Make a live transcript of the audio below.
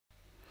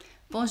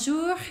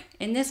Bonjour.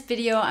 In this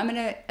video, I'm going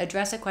to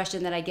address a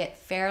question that I get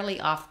fairly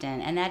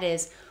often, and that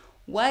is,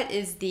 what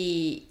is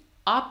the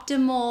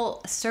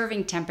optimal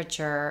serving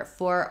temperature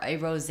for a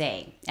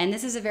rosé? And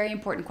this is a very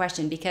important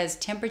question because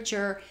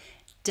temperature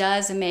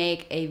does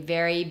make a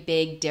very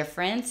big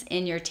difference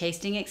in your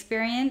tasting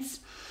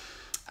experience.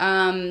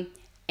 And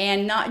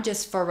not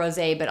just for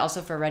rosé, but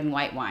also for red and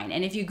white wine.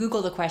 And if you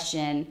Google the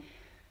question,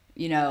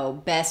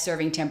 best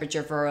serving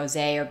temperature for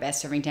rosé or best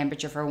serving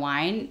temperature for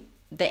wine,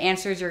 the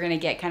answers you're going to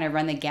get kind of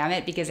run the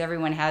gamut because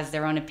everyone has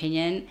their own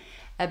opinion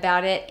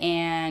about it.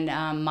 And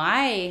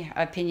my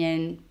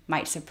opinion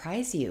might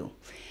surprise you.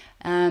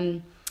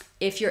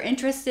 If you're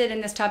interested in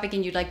this topic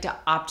and you'd like to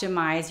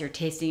optimize your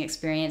tasting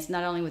experience,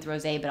 not only with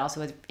rosé, but also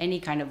with any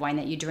kind of wine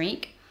that you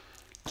drink,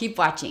 keep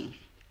watching.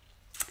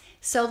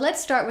 So let's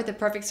start with the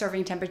perfect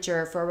serving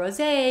temperature for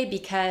rosé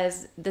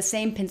because the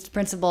same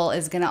principle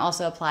is going to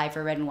also apply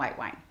for red and white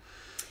wine.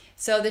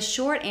 So the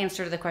short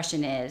answer to the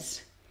question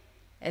is,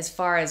 as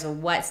far as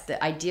what's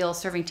the ideal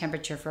serving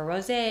temperature for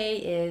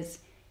rosé is,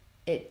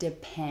 it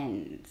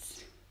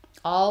depends.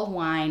 All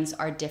wines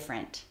are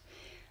different.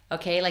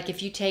 Okay, like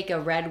if you take a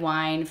red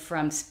wine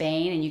from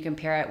Spain and you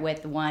compare it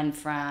with one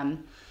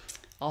from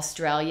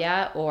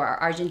Australia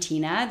or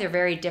Argentina, they're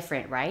very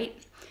different,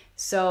 right?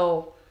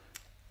 So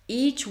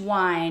each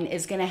wine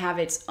is going to have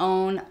its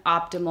own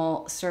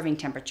optimal serving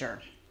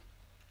temperature.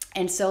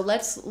 And so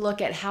let's look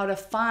at how to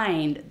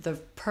find the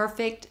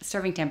perfect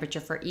serving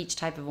temperature for each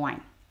type of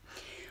wine.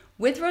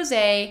 With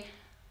rosé,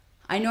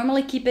 I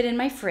normally keep it in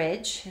my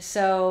fridge.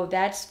 So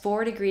that's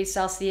 4 degrees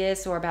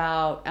Celsius or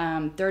about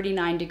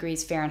 39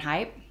 degrees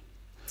Fahrenheit.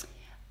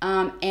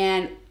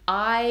 And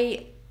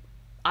I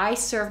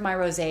serve my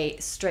rosé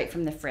straight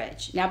from the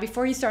fridge. Now,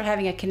 before you start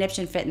having a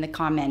conniption fit in the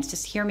comments,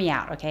 just hear me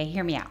out, okay?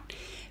 Hear me out.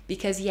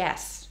 Because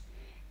yes,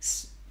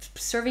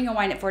 serving a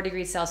wine at 4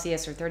 degrees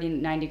Celsius or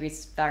 39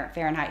 degrees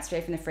Fahrenheit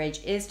straight from the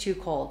fridge is too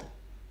cold,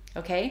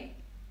 okay?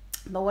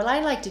 But what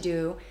I like to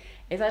do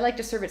is I like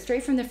to serve it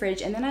straight from the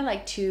fridge, and then I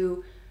like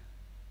to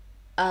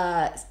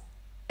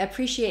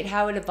appreciate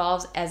how it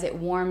evolves as it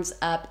warms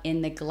up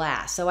in the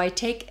glass. So I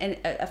take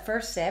a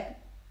first sip,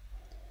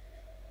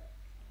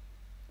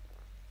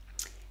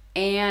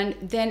 and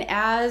then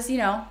as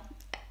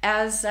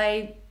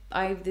the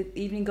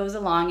evening goes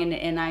along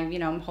and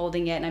I'm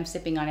holding it and I'm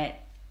sipping on it,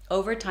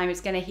 over time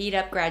it's going to heat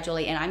up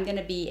gradually, and I'm going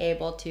to be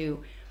able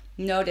to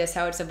notice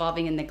how it's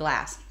evolving in the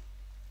glass.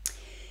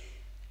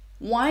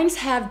 Wines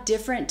have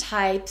different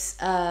types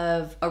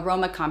of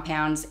aroma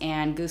compounds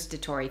and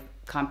gustatory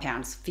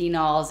compounds,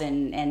 phenols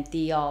and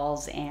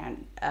thiols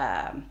and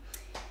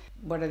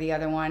what are the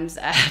other ones?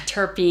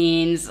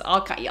 Terpenes,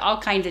 all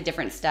kinds of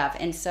different stuff.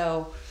 And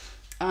so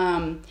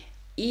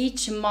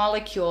each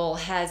molecule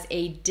has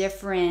a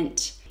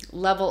different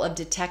level of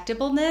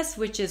detectableness,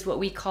 which is what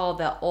we call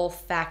the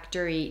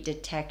olfactory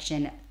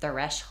detection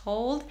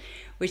threshold,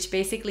 which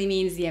basically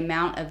means the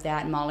amount of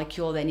that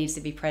molecule that needs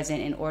to be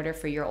present in order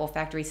for your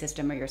olfactory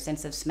system or your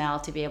sense of smell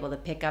to be able to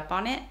pick up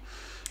on it.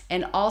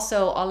 And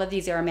also, all of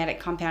these aromatic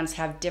compounds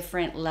have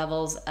different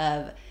levels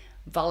of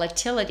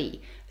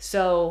volatility.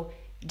 So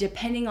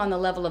depending on the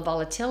level of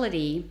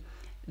volatility,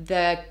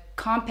 the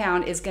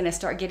compound is going to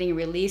start getting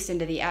released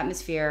into the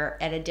atmosphere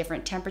at a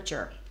different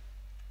temperature.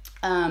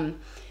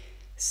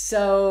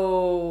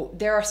 So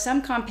there are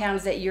some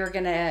compounds that you're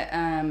going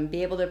to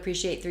be able to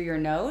appreciate through your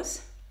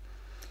nose,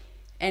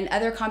 and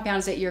other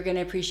compounds that you're going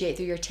to appreciate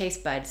through your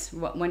taste buds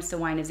once the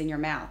wine is in your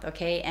mouth,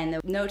 okay? And the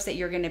notes that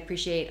you're going to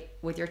appreciate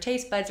with your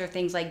taste buds are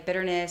things like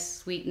bitterness,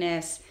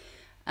 sweetness,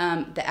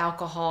 the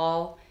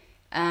alcohol,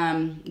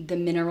 the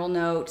mineral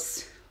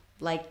notes,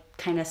 like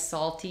kind of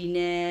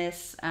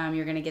saltiness.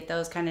 You're going to get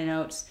those kind of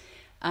notes,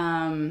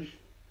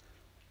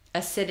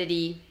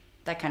 acidity,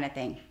 that kind of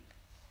thing.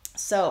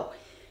 So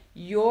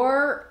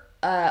your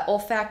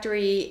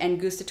olfactory and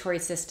gustatory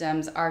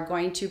systems are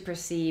going to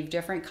perceive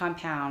different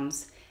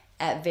compounds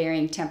at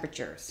varying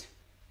temperatures.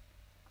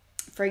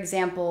 For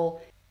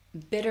example,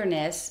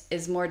 bitterness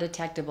is more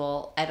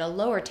detectable at a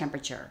lower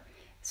temperature.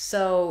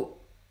 So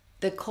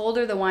the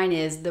colder the wine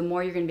is, the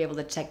more you're going to be able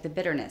to detect the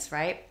bitterness,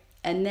 right?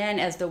 And then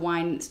as the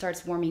wine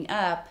starts warming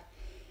up,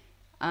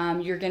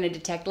 you're going to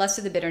detect less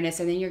of the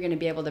bitterness, and then you're going to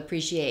be able to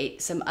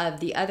appreciate some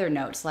of the other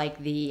notes,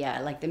 like the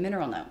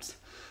mineral notes.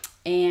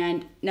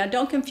 And now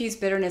don't confuse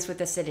bitterness with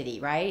acidity,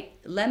 right?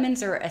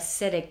 Lemons are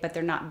acidic, but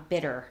they're not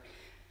bitter.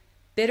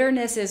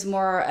 Bitterness is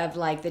more of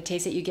like the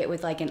taste that you get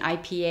with like an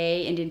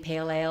IPA, Indian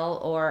Pale Ale,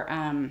 or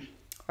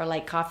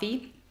like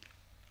coffee.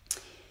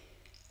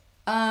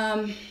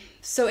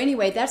 So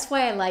anyway, that's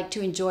why I like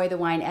to enjoy the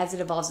wine as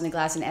it evolves in the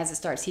glass and as it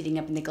starts heating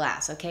up in the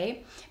glass,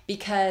 okay?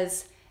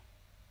 Because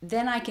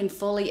then I can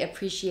fully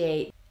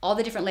appreciate all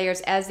the different layers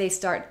as they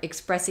start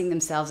expressing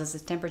themselves as the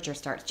temperature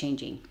starts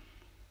changing.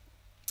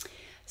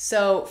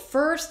 So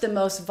first, the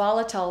most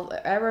volatile,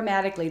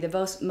 aromatically,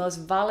 the most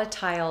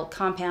volatile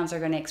compounds are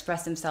going to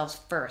express themselves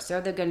first.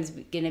 They're going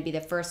to be the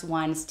first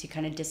ones to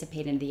kind of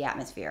dissipate into the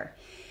atmosphere.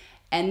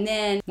 And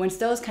then once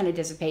those kind of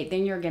dissipate,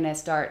 then you're going to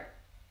start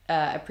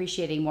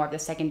appreciating more of the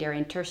secondary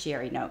and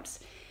tertiary notes.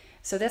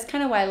 So that's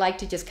kind of why I like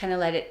to just kind of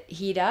let it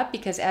heat up,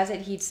 because as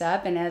it heats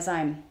up and as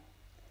I'm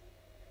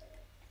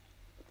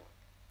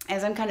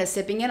kind of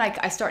sipping it,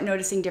 I start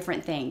noticing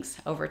different things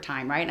over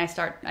time, right? And I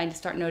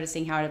start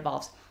noticing how it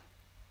evolves.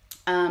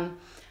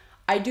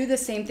 I do the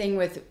same thing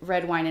with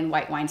red wine and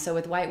white wine. So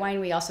with white wine,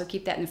 we also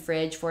keep that in the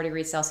fridge, 4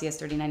 degrees Celsius,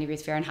 39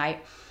 degrees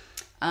Fahrenheit.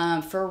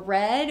 For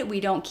red,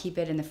 we don't keep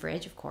it in the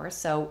fridge, of course.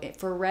 So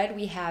for red,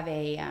 we have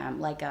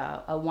like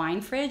a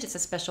wine fridge. It's a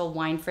special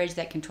wine fridge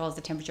that controls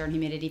the temperature and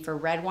humidity for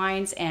red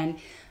wines. And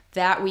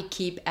that we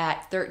keep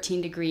at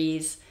 13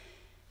 degrees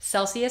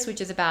Celsius,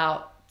 which is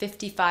about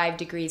 55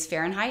 degrees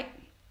Fahrenheit.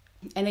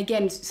 And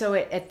again, so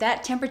at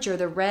that temperature,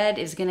 the red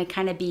is going to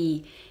kind of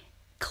be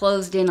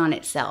closed in on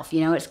itself. You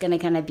know, it's going to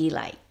kind of be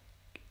like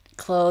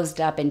closed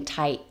up and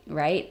tight,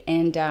 right?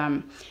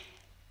 And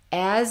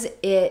as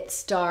it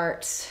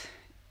starts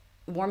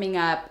warming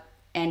up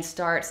and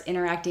starts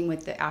interacting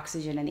with the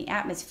oxygen in the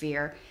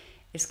atmosphere,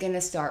 it's going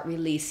to start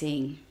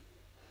releasing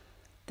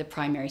the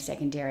primary,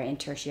 secondary, and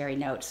tertiary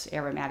notes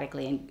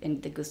aromatically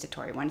and the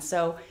gustatory ones.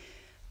 So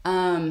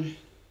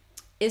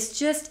it's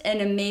just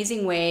an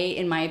amazing way,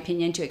 in my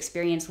opinion, to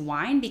experience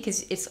wine,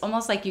 because it's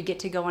almost like you get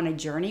to go on a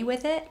journey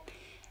with it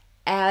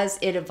as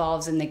it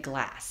evolves in the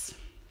glass.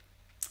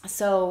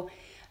 So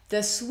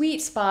the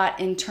sweet spot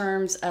in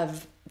terms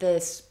of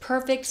this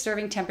perfect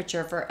serving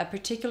temperature for a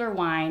particular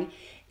wine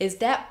is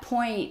that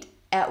point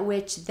at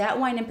which that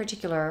wine in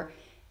particular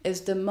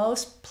is the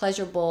most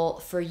pleasurable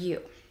for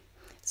you.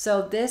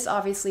 So this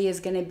obviously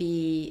is going to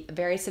be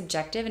very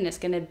subjective, and it's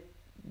going to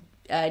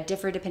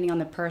differ depending on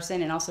the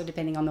person and also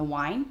depending on the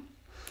wine.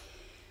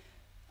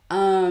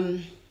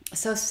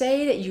 So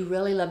say that you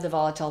really love the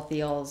volatile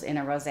theols in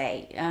a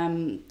rosé.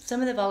 Some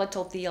of the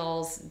volatile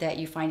theols that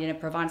you find in a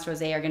Provence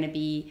rosé are going to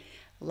be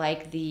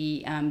like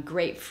the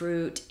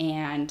grapefruit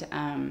and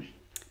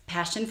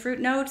passion fruit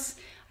notes.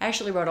 I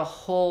actually wrote a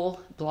whole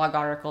blog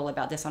article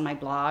about this on my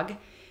blog.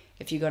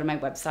 If you go to my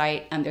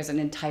website, there's an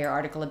entire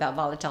article about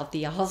volatile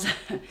theols.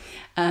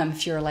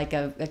 If you're like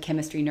a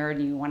chemistry nerd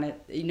and you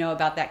want to know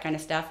about that kind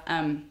of stuff.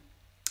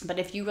 But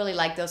if you really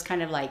like those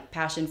kind of like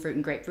passion fruit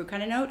and grapefruit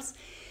kind of notes,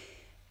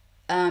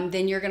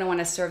 then you're going to want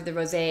to serve the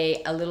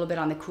rosé a little bit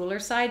on the cooler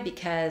side,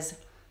 because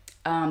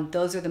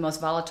those are the most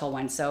volatile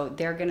ones. So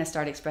they're going to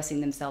start expressing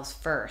themselves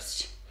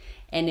first.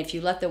 And if you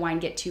let the wine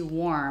get too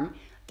warm,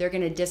 they're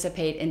going to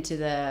dissipate into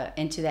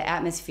the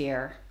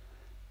atmosphere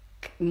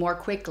more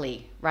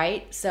quickly,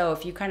 right? So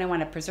if you kind of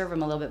want to preserve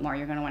them a little bit more,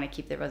 you're going to want to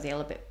keep the rosé a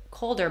little bit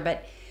colder.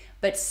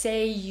 But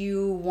say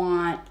you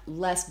want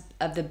less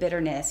of the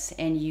bitterness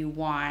and you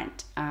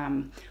want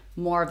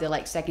more of the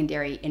like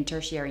secondary and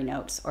tertiary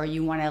notes, or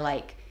you want to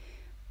like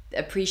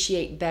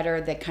appreciate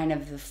better the kind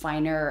of the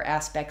finer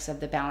aspects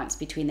of the balance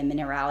between the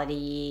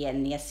minerality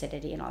and the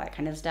acidity and all that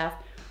kind of stuff,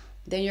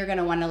 then you're going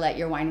to want to let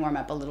your wine warm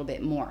up a little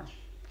bit more.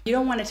 You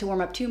don't want it to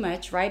warm up too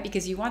much, right?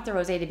 Because you want the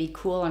rosé to be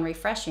cool and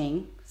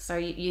refreshing, so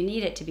you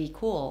need it to be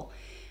cool.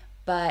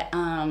 But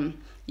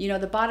you know,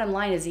 the bottom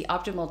line is the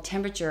optimal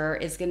temperature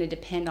is going to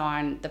depend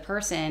on the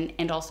person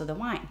and also the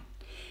wine.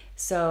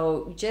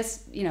 So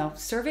just, you know,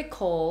 serve it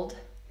cold,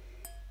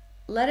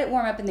 let it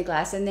warm up in the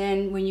glass, and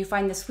then when you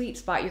find the sweet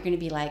spot, you're going to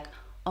be like,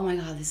 oh my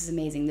God, this is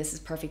amazing. This is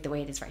perfect the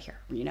way it is right here,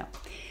 you know.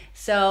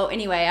 So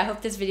anyway, I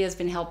hope this video has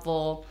been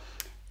helpful.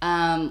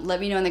 Let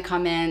me know in the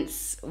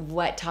comments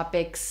what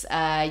topics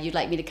you'd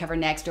like me to cover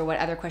next, or what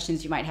other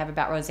questions you might have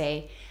about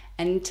rosé.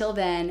 And until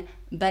then,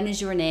 bonne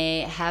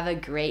journée. Have a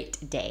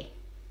great day.